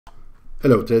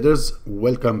Hello traders,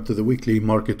 welcome to the weekly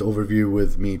market overview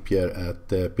with me, Pierre, at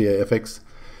PAFX.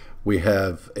 We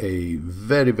have a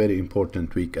very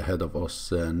important week ahead of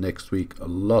us next week.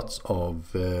 Lots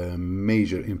of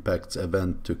major impacts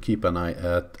event to keep an eye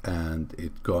at, and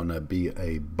it's gonna be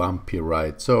a bumpy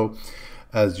ride. So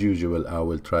as usual, I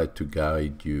will try to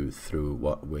guide you through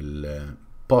what will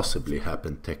possibly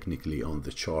happen technically on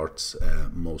the charts,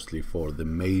 mostly for the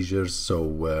majors.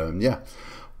 So yeah,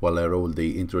 while I roll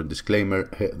the intro disclaimer,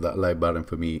 hit that like button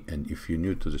for me, and if you're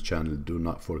new to the channel, do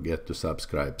not forget to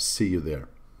subscribe. See you there.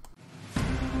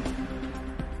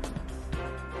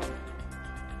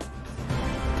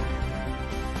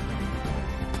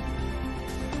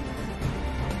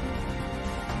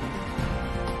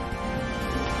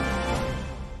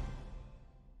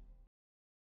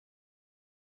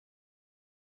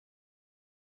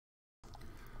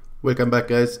 Welcome back,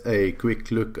 guys. A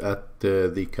quick look at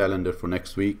the calendar for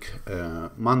next week.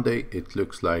 Monday, it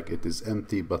looks like it is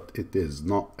empty, but it is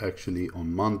not actually.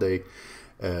 On Monday,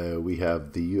 we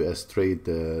have the US Trade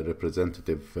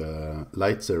Representative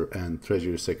Leitzer and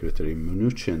Treasury Secretary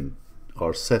Mnuchin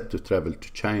are set to travel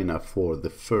to China for the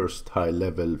first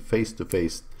high-level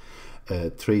face-to-face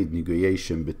trade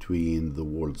negotiation between the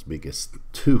world's biggest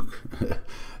two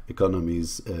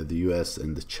economies, the US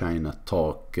and the China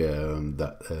talk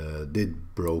that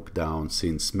did broke down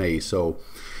since May. So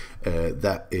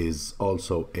that is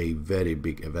also a very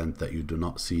big event that you do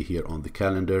not see here on the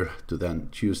calendar. To then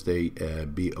Tuesday,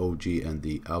 BOG and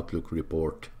the Outlook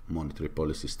report, monetary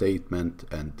policy statement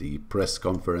and the press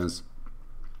conference,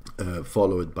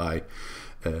 followed by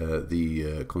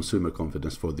the consumer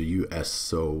confidence for the US.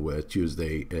 So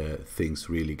Tuesday things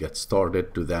really get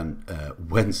started. To then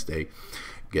Wednesday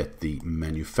get the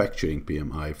manufacturing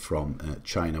PMI from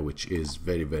China, which is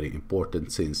very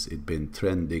important since it's been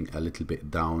trending a little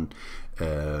bit down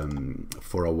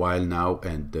for a while now.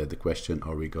 And the question,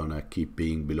 are we gonna keep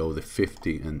being below the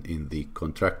 50 and in the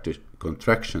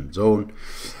contraction zone?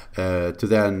 To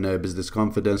then business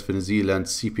confidence for New Zealand,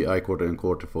 CPI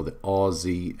quarter-on-quarter for the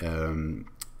Aussie,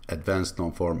 advanced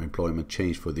non-farm employment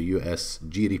change for the US,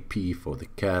 GDP for the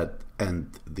CAD,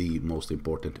 and the most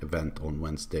important event on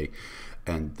Wednesday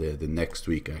and the next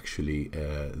week, actually,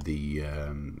 the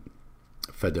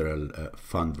federal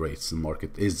fund rates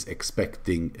market is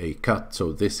expecting a cut.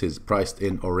 So this is priced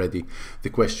in already. The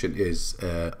question is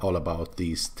all about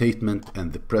the statement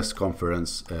and the press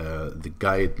conference,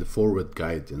 the forward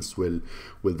guidance. Will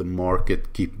the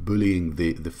market keep bullying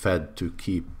the Fed to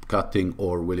keep cutting,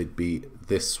 or will it be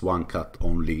this one cut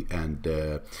only and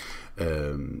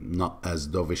not as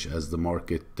dovish as the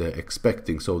market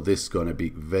expecting? So this is going to be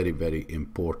very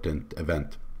important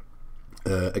event.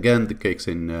 Again, the cakes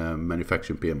in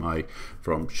manufacturing PMI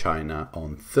from China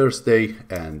on Thursday,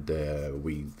 and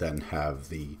we then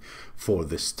have for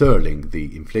the sterling,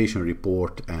 the inflation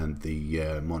report and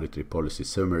the monetary policy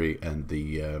summary and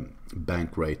the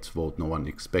bank rates vote. No one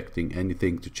expecting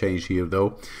anything to change here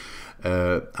though.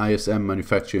 ISM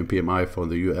manufacturing PMI from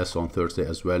the US on Thursday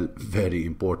as well, very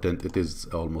important. It is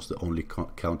almost the only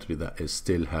country that is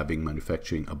still having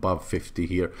manufacturing above 50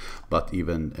 here, but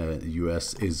even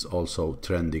US is also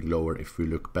trending lower. If we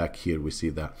look back here, we see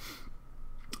that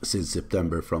since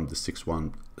September from the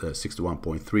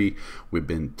 61.3 we've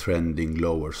been trending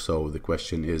lower. So the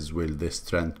question is, will this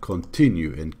trend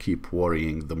continue and keep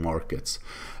worrying the markets?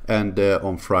 And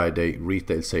on Friday,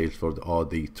 retail sales for the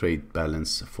Audi, trade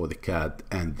balance for the CAD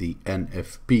and the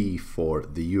NFP for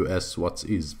the US. What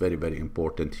is very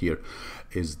important here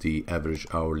is the average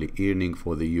hourly earning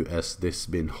for the US. This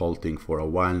has been halting for a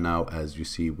while now. As you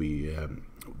see,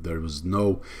 there was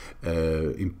no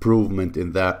improvement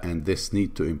in that, and this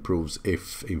need to improve.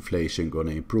 If inflation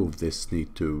gonna improve, this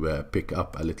need to pick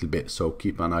up a little bit. So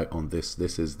keep an eye on this.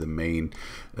 This is the main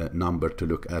number to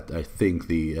look at. I think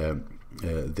the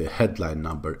headline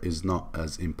number is not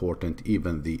as important.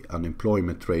 Even the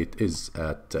unemployment rate is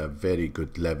at a very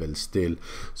good level still,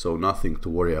 so nothing to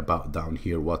worry about down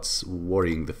here. What's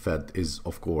worrying the Fed is,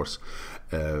 of course,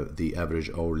 the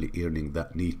average hourly earning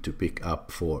that need to pick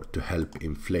up to help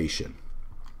inflation.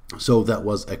 So that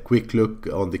was a quick look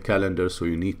on the calendar. So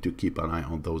you need to keep an eye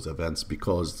on those events,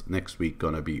 because next week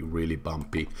gonna be really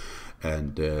bumpy,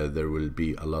 and there will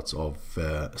be a lot of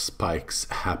spikes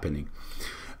happening.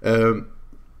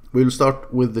 We'll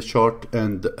start with the chart,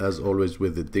 and as always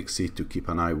with the Dixie, to keep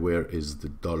an eye where is the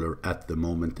dollar at the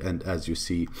moment. And as you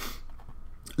see,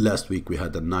 Last week we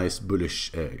had a nice bullish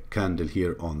candle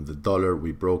here on the dollar.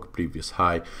 We broke previous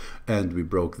high and we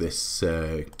broke this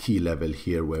key level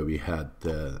here where we had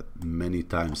many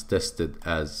times tested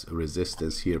as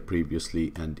resistance here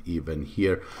previously and even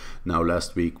here. Now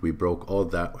last week we broke all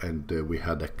that and we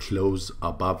had a close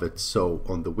above it. So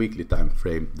on the weekly time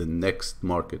frame, the next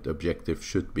market objective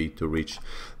should be to reach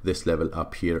this level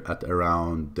up here at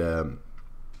around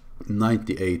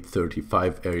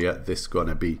 98.35 area. This is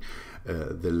gonna be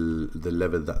the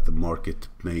level that the market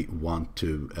may want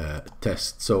to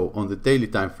test. So on the daily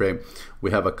time frame,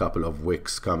 we have a couple of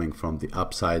wicks coming from the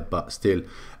upside, but still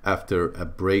after a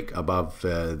break above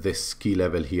this key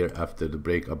level here, after the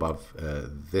break above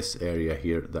this area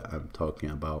here that I'm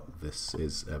talking about, this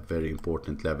is a very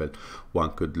important level.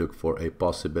 One could look for a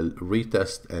possible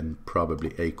retest and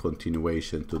probably a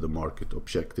continuation to the market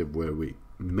objective, where we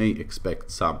may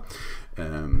expect some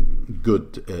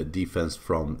good defense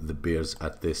from the bears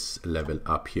at this level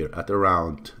up here at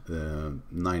around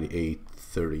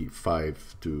 98.35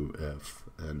 to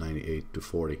 98 to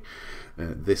 40.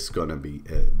 This is gonna be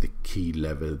the key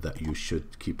level that you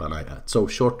should keep an eye at. So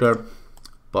short term,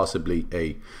 possibly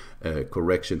a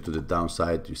correction to the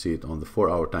downside. You see it on the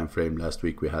 4-hour time frame. Last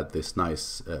week we had this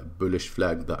nice bullish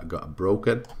flag that got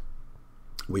broken.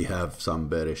 We have some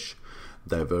bearish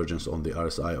divergence on the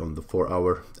RSI on the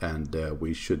 4-hour, and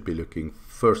we should be looking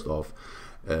first off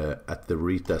at the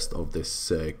retest of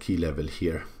this key level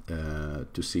here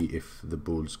to see if the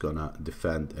bull's gonna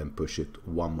defend and push it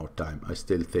one more time. I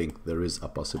still think there is a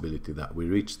possibility that we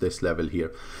reach this level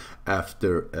here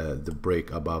after the break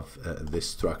above this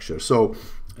structure. So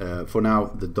for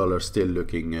now, the dollar still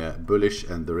looking bullish,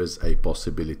 and there is a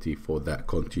possibility for that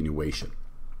continuation.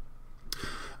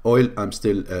 Oil, I'm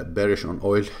still bearish on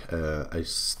oil. I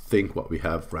think what we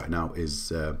have right now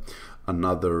is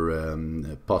another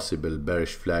possible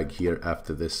bearish flag here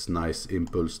after this nice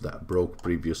impulse that broke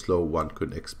previous low. One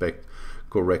could expect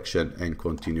correction and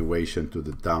continuation to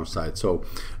the downside. So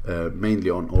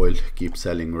mainly on oil, keep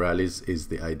selling rallies is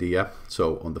the idea.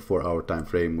 So on the 4-hour time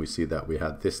frame, we see that we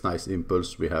had this nice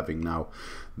impulse. We're having now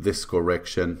this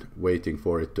correction, waiting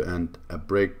for it to end. A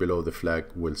break below the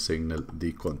flag will signal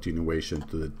the continuation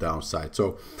to the downside.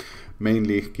 So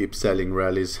mainly keep selling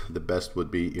rallies. The best would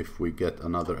be if we get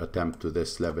another attempt to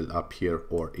this level up here,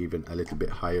 or even a little bit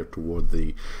higher toward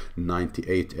the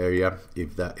 98 area.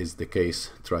 If that is the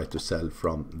case, try to sell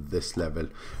from this level,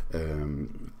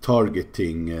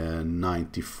 targeting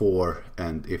 94,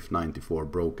 and if 94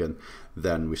 broken,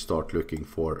 then we start looking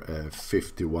for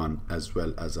 51 as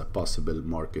well as a possible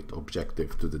market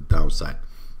objective to the downside.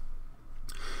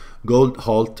 Gold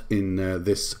halt in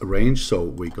this range, so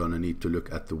we're gonna need to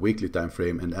look at the weekly time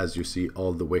frame, and as you see,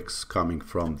 all the wicks coming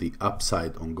from the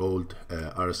upside on gold,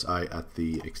 RSI at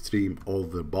the extreme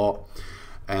overbought,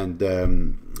 and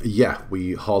yeah,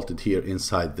 we halted here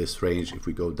inside this range. If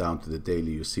we go down to the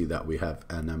daily, you see that we have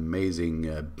an amazing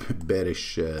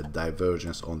bearish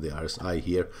divergence on the RSI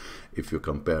here. If you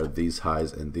compare these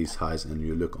highs and these highs, and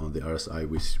you look on the RSI,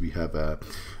 we have a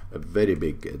very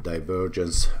big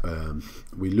divergence.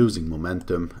 We're losing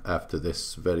momentum after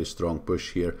this very strong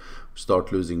push here.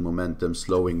 Start losing momentum,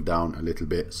 slowing down a little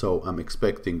bit. So I'm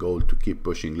expecting gold to keep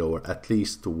pushing lower, at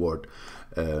least toward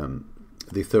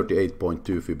the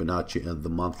 38.2 Fibonacci and the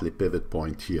monthly pivot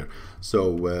point here.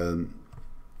 So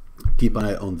keep an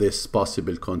eye on this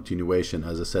possible continuation,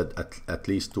 as I said, at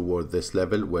least toward this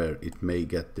level where it may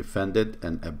get defended,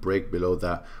 and a break below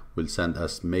that will send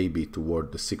us maybe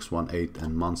toward the 618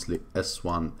 and monthly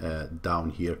S1 down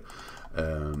here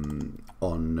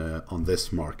on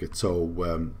this market.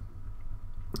 So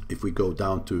if we go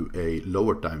down to a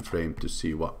lower time frame to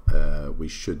see what we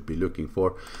should be looking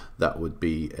for, that would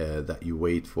be that you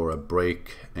wait for a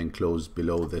break and close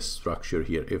below this structure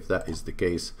here. If that is the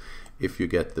case, if you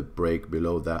get the break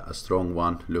below that, a strong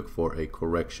one, look for a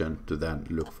correction to then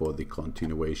look for the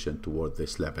continuation toward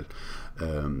this level,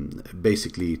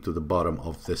 basically to the bottom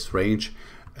of this range.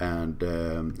 And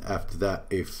after that,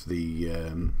 if the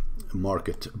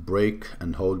market break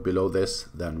and hold below this,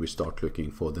 then we start looking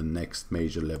for the next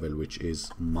major level, which is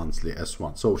monthly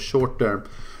S1. So short term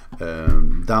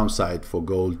downside for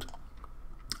gold.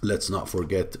 Let's not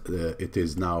forget it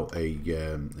is now a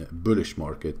bullish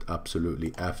market,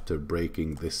 absolutely, after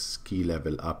breaking this key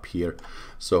level up here.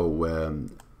 So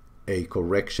a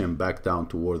correction back down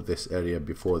toward this area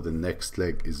before the next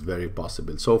leg is very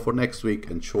possible. So for next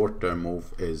week, and short-term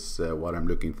move is what I'm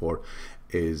looking for,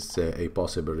 is a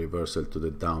possible reversal to the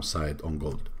downside on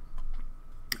gold.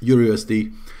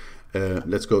 EURUSD.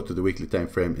 Let's go to the weekly time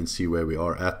frame and see where we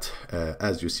are at.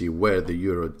 As you see, where the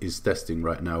euro is testing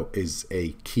right now is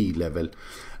a key level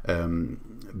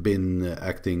been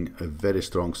acting a very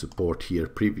strong support here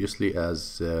previously,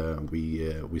 as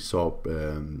we saw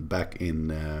back in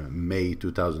May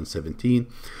 2017,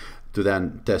 to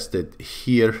then tested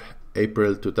here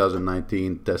April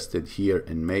 2019, tested here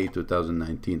in May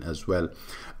 2019 as well,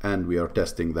 and we are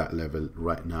testing that level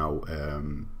right now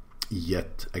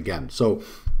yet again. So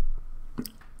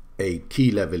a key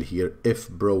level here, if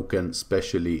broken,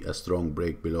 especially a strong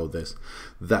break below this,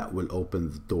 that will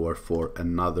open the door for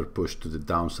another push to the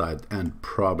downside, and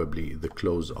probably the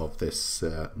close of this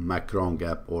Macron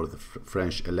gap, or the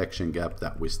French election gap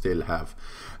that we still have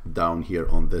down here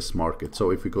on this market. So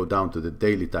if we go down to the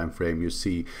daily time frame, you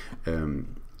see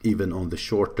even on the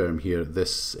short term here,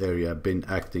 this area been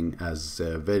acting as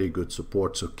very good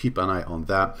support, so keep an eye on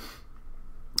that.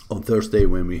 On Thursday,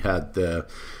 when we had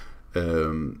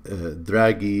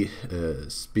Draghi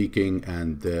speaking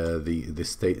and the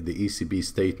ECB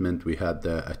statement, we had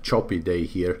a choppy day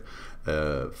here.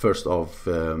 First off,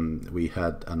 we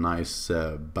had a nice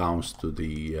bounce to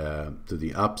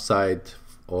the upside,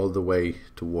 all the way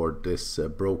toward this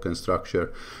broken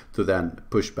structure, to then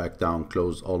push back down,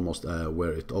 close almost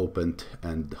where it opened,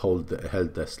 and held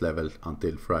this level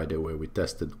until Friday, where we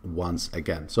tested once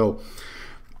again. So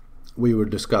we were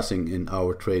discussing in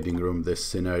our trading room this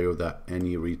scenario, that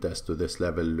any retest to this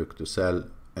level, look to sell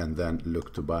and then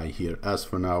look to buy here. As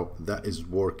for now, that is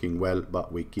working well,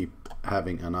 but we keep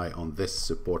having an eye on this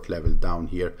support level down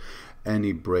here.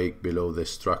 Any break below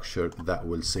this structure, that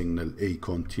will signal a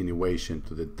continuation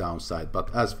to the downside.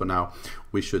 But as for now,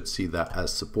 we should see that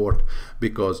as support,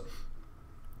 because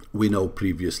we know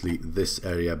previously this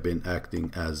area been acting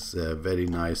as a very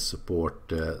nice support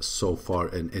so far,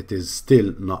 and it is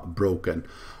still not broken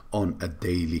on a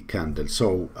daily candle.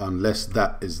 So unless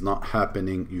that is not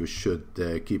happening, you should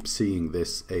keep seeing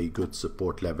this a good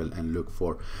support level and look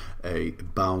for a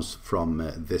bounce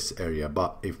from this area.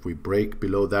 But if we break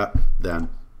below that, then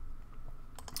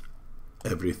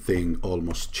everything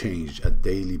almost changed. A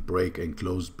daily break and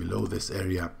close below this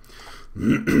area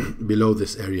below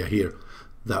this area here,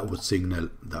 that would signal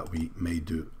that we may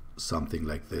do something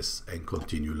like this and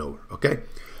continue lower. Okay.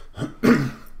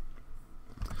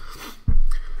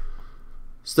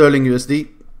 Sterling USD,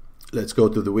 let's go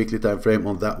to the weekly time frame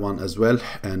on that one as well,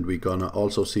 and we're gonna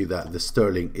also see that the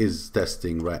sterling is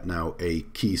testing right now a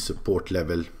key support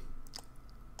level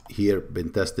here,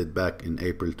 been tested back in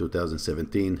April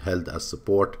 2017, held as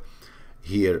support.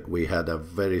 Here we had a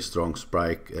very strong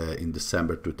spike in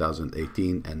December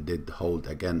 2018 and did hold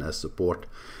again as support,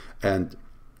 and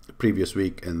previous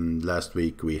week and last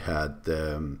week we had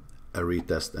a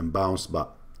retest and bounce,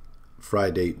 but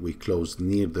Friday we closed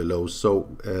near the low,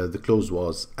 so the close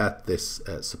was at this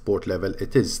support level.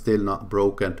 It is still not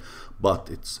broken, but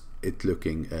it's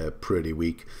looking pretty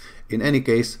weak. In any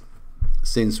case,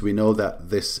 since we know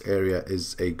that this area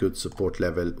is a good support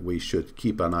level, we should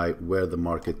keep an eye where the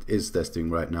market is testing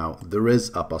right now. There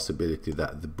is a possibility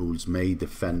that the bulls may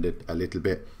defend it a little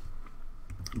bit,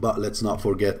 but let's not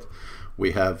forget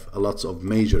we have lots of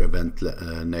major events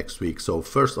next week. So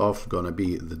first off, gonna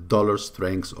be the dollar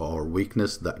strength or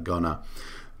weakness that gonna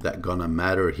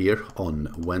matter here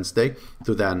on Wednesday,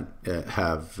 to then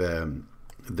have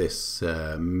this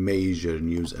major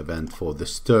news event for the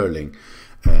sterling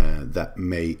that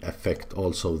may affect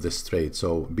also this trade.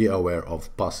 So be aware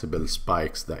of possible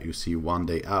spikes that you see one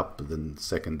day up, then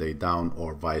second day down,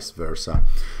 or vice versa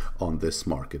on this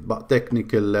market. But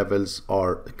technical levels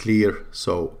are clear,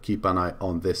 so keep an eye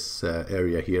on this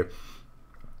area here,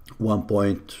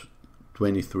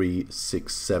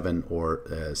 1.2367 or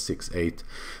 68.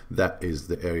 That is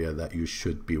the area that you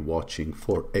should be watching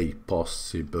for a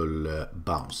possible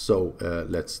bounce. So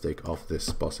let's take off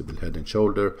this possible head and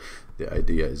shoulder. The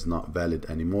idea is not valid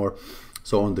anymore.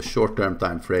 So on the short-term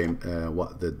time frame,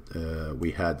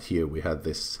 we had here, we had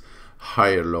this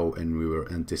higher low, and we were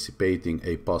anticipating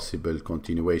a possible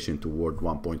continuation toward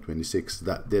 1.26.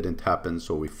 That didn't happen,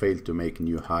 so we failed to make a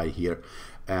new high here,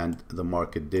 and the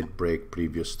market did break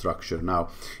previous structure. Now,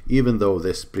 even though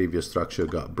this previous structure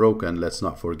got broken, let's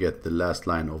not forget the last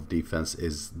line of defense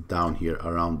is down here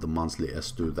around the monthly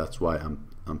S2. That's why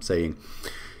I'm saying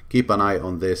keep an eye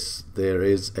on this. There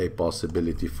is a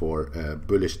possibility for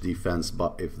bullish defense,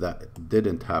 but if that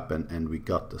didn't happen and we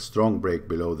got a strong break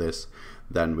below this,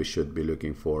 then we should be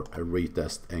looking for a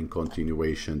retest and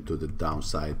continuation to the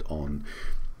downside on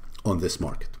this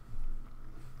market.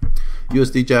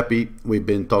 USDJPY, we've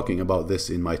been talking about this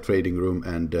in my trading room,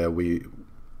 and we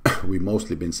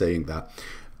mostly been saying that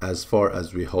as far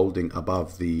as we're holding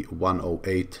above the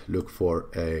 108, look for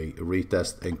a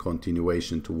retest and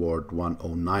continuation toward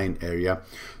 109 area.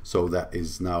 So that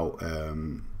is now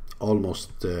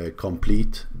almost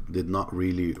complete, did not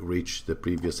really reach the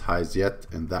previous highs yet,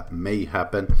 and that may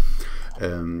happen.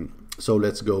 So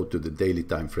let's go to the daily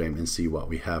time frame and see what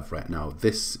we have right now.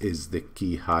 This is the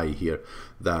key high here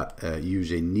that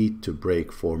usually need to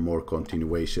break for more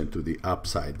continuation to the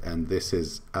upside, and this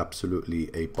is absolutely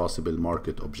a possible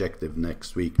market objective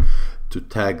next week to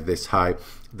tag this high.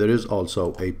 There is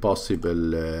also a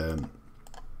possible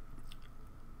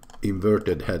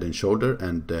inverted head and shoulder,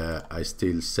 and I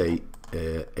still say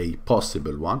a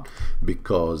possible one,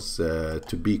 because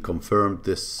to be confirmed,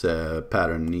 this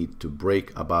pattern need to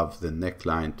break above the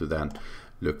neckline to then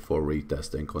look for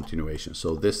retest and continuation.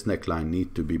 So this neckline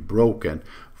need to be broken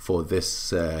for this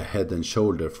head and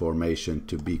shoulder formation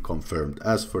to be confirmed.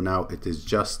 As for now, it is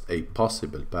just a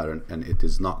possible pattern and it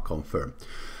is not confirmed.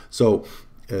 So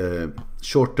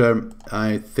short term,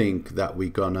 I think that we're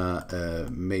gonna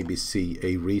maybe see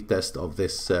a retest of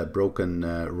this broken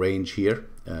range here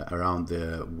around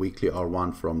the weekly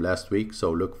R1 from last week.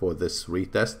 So look for this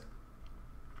retest.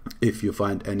 If you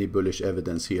find any bullish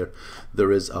evidence here,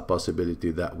 there is a possibility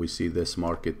that we see this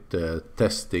market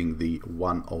testing the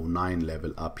 109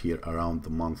 level up here around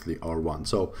the monthly R1.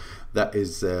 So that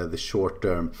is the short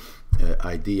term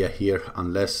idea here.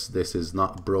 Unless this is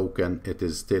not broken, it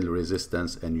is still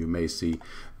resistance, and you may see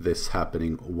this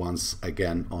happening once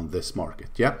again on this market.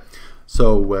 Yeah,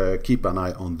 so keep an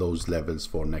eye on those levels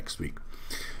for next week.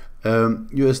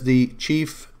 USD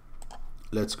chief,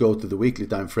 let's go to the weekly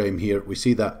time frame here. We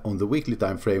see that on the weekly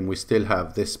time frame we still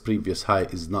have this previous high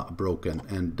is not broken,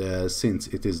 and since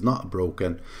it is not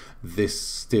broken, this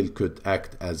still could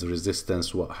act as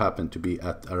resistance, what happened to be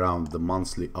at around the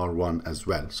monthly R1 as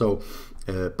well. So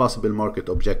possible market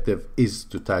objective is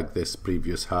to tag this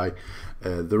previous high.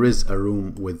 There is a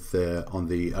room with on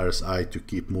the RSI to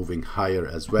keep moving higher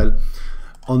as well.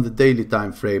 On the daily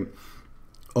time frame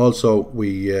also,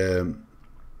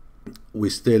 we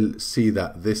still see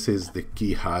that this is the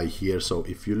key high here. So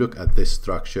if you look at this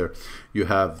structure, you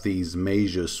have these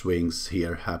major swings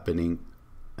here happening,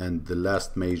 and the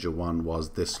last major one was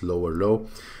this lower low.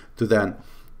 To then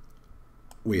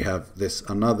we have this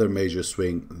another major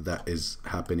swing that is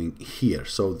happening here.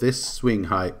 So this swing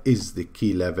high is the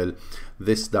key level.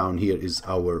 This down here is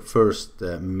our first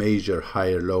major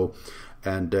higher low.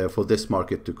 And for this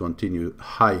market to continue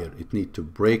higher, it needs to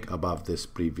break above this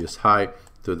previous high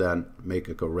to then make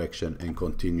a correction and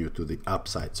continue to the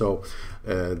upside. So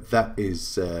that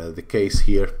is the case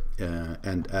here.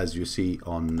 And as you see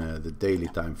on the daily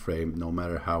time frame, no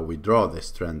matter how we draw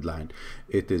this trend line,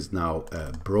 it is now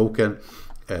broken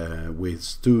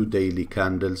with 2 daily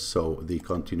candles. So the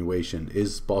continuation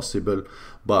is possible.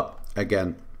 But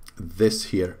again, this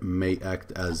here may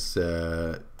act as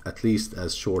at least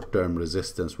as short-term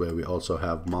resistance, where we also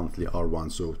have monthly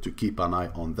R1. So to keep an eye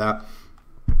on that.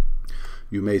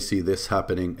 You may see this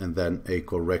happening and then a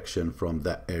correction from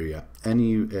that area.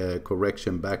 Any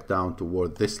correction back down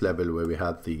toward this level where we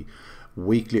had the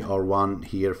weekly R1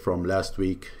 here from last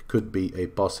week could be a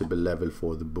possible level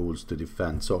for the bulls to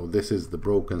defend. So this is the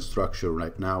broken structure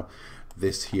right now.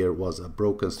 This here was a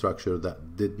broken structure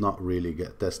that did not really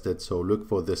get tested. So look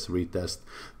for this retest.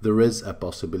 There is a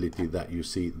possibility that you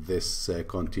see this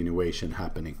continuation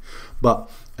happening. But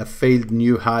a failed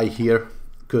new high here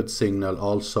could signal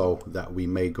also that we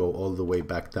may go all the way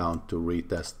back down to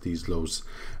retest these lows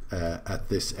at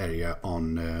this area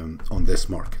on this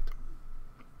market.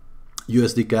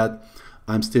 USDCAD,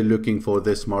 I'm still looking for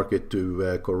this market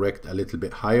to correct a little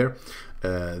bit higher.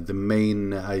 The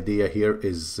main idea here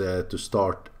is to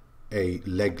start a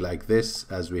leg like this,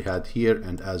 as we had here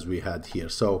and as we had here.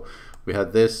 So we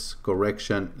had this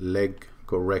correction, leg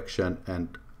correction,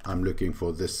 and I'm looking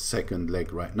for this second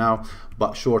leg right now.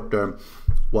 But short term,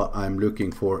 what I'm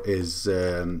looking for is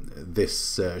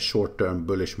this short-term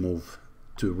bullish move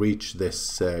to reach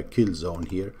this kill zone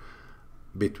here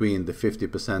between the 50%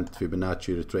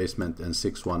 Fibonacci retracement and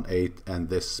 618 and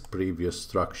this previous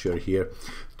structure here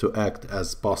to act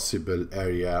as possible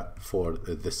area for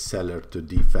the seller to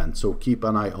defend. So keep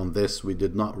an eye on this. We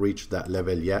did not reach that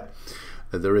level yet.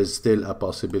 There is still a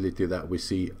possibility that we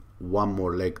see one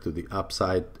more leg to the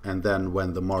upside, and then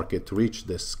when the market reach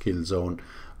this kill zone,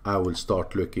 I will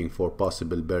start looking for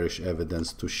possible bearish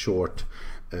evidence to short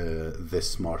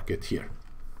this market here.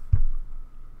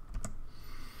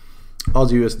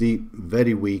 Aussie USD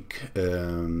very weak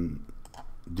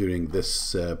during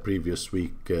this previous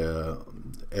week.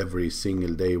 Every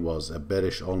single day was a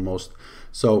bearish almost.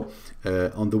 So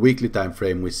on the weekly time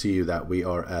frame, we see that we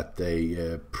are at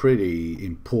a pretty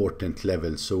important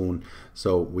level soon.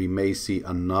 So we may see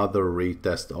another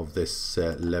retest of this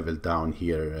level down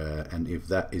here, and if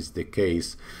that is the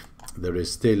case, there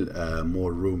is still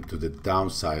more room to the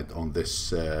downside on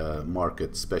this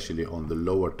market, especially on the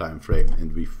lower time frame.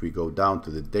 And if we go down to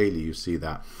the daily, you see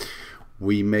that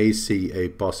we may see a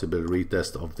possible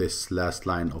retest of this last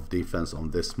line of defense on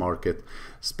this market,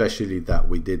 especially that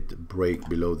we did break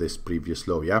below this previous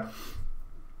low. Yeah,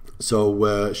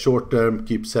 so short term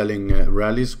keep selling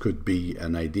rallies could be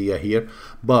an idea here,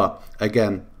 but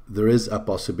again, there is a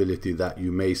possibility that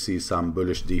you may see some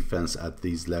bullish defense at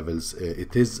these levels.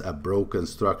 It is a broken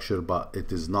structure, but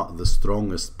it is not the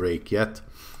strongest break yet.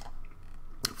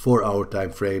 4 hour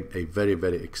time frame, a very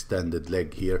extended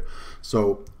leg here.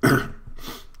 So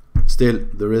still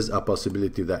there is a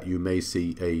possibility that you may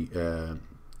see a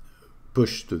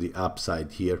push to the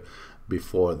upside here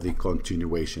before the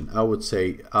continuation. I would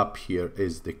say up here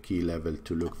is the key level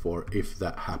to look for if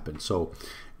that happens. So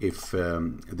if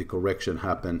the correction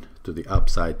happened to the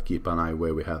upside, keep an eye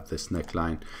where we have this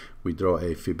neckline. We draw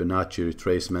a Fibonacci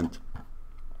retracement,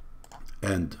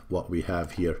 and what we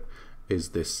have here is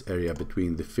this area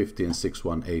between the 50 and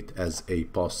 618 as a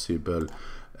possible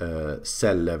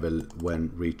sell level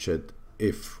when reached.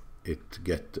 If it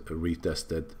get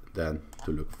retested, then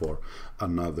to look for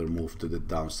another move to the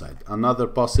downside. Another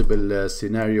possible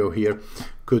scenario here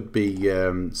could be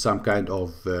some kind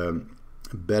of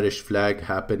bearish flag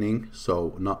happening,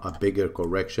 so not a bigger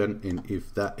correction. And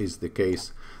if that is the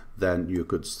case, then you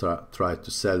could try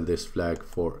to sell this flag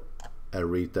for a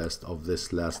retest of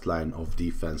this last line of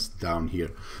defense down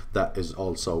here. That is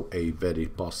also a very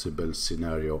possible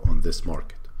scenario on this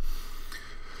market.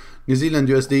 New Zealand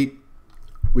USD,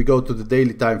 we go to the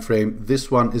daily time frame. This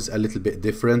one is a little bit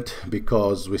different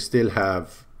because we still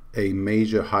have a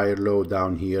major higher low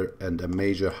down here and a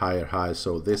major higher high.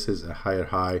 So this is a higher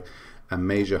high, a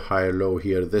major higher low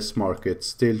here. This market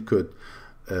still could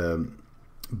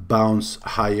bounce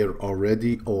higher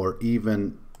already, or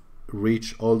even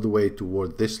reach all the way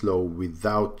toward this low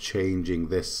without changing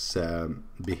this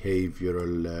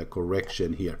behavioral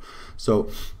correction here. So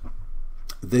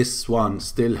this one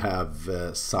still have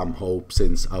some hope,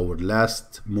 since our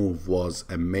last move was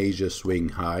a major swing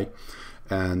high,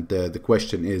 and the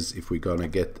question is if we're gonna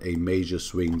get a major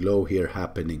swing low here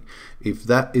happening. If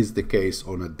that is the case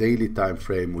on a daily time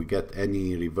frame, we get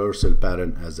any reversal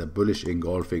pattern as a bullish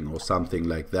engulfing or something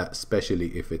like that,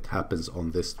 especially if it happens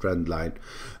on this trend line,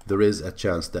 there is a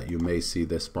chance that you may see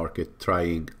this market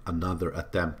trying another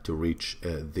attempt to reach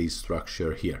the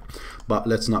structure here. But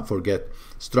let's not forget,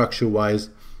 structure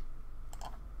wise,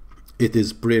 it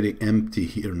is pretty empty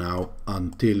here now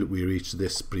until we reach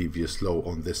this previous low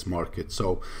on this market.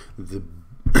 So the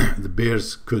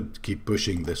bears could keep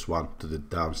pushing this one to the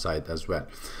downside as well.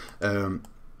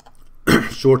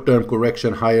 Short-term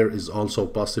correction higher is also a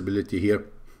possibility here.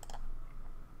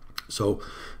 So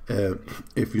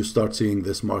if you start seeing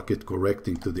this market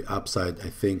correcting to the upside, I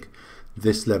think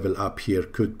this level up here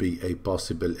could be a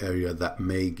possible area that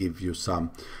may give you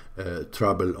some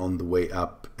trouble on the way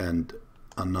up, and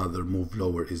another move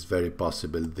lower is very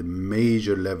possible. The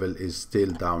major level is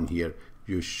still down here.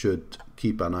 You should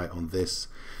keep an eye on this.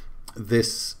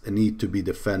 This need to be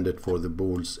defended for the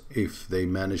bulls. If they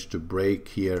manage to break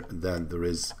here, then there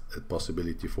is a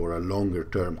possibility for a longer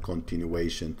term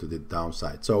continuation to the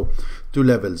downside. So two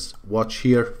levels, watch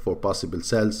here for possible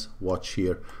sells, watch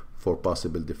here for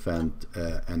possible defend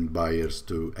and buyers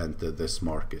to enter this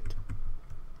market.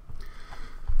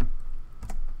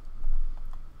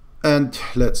 And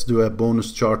let's do a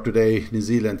bonus chart today. New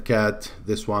Zealand CAD,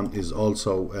 this one is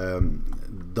also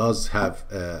does have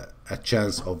a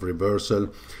chance of reversal,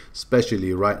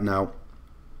 especially right now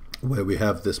where we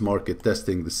have this market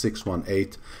testing the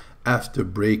 618 after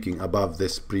breaking above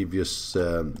this previous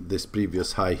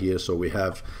high here. So we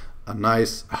have a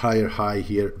nice higher high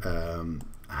here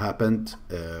happened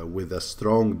with a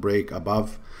strong break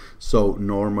above. So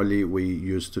normally we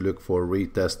used to look for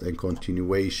retest and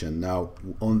continuation. Now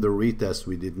on the retest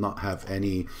we did not have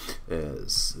any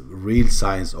real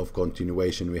signs of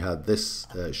continuation. We had this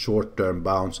short-term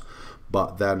bounce,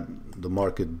 but then the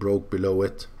market broke below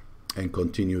it and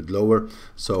continued lower.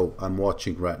 So I'm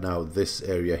watching right now this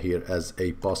area here as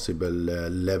a possible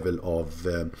level of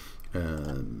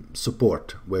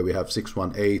support, where we have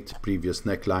 618 previous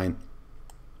neckline.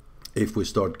 If we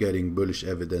start getting bullish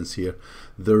evidence here,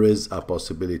 there is a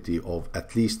possibility of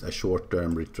at least a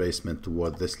short-term retracement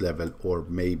toward this level, or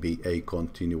maybe a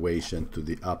continuation to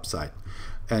the upside.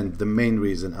 And the main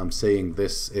reason I'm saying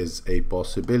this is a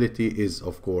possibility is,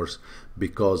 of course,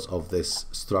 because of this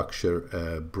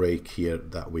structure break here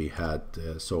that we had.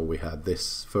 So we had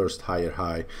this first higher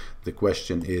high. The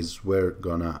question is, where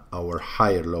gonna our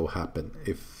higher low happen?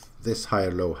 If this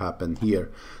higher low happen here,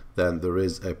 then there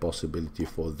is a possibility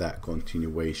for that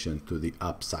continuation to the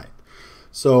upside.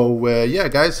 So yeah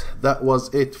guys, that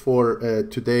was it for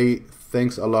today.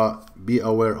 Thanks a lot. Be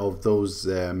aware of those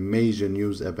major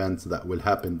news events that will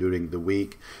happen during the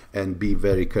week, and be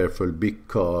very careful,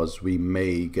 because we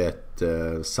may get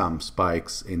some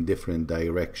spikes in different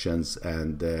directions,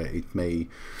 and it may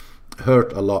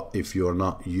hurt a lot if you're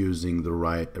not using the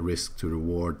right risk to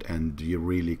reward and you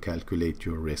really calculate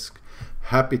your risk.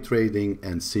 Happy trading,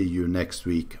 and see you next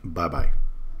week. Bye bye.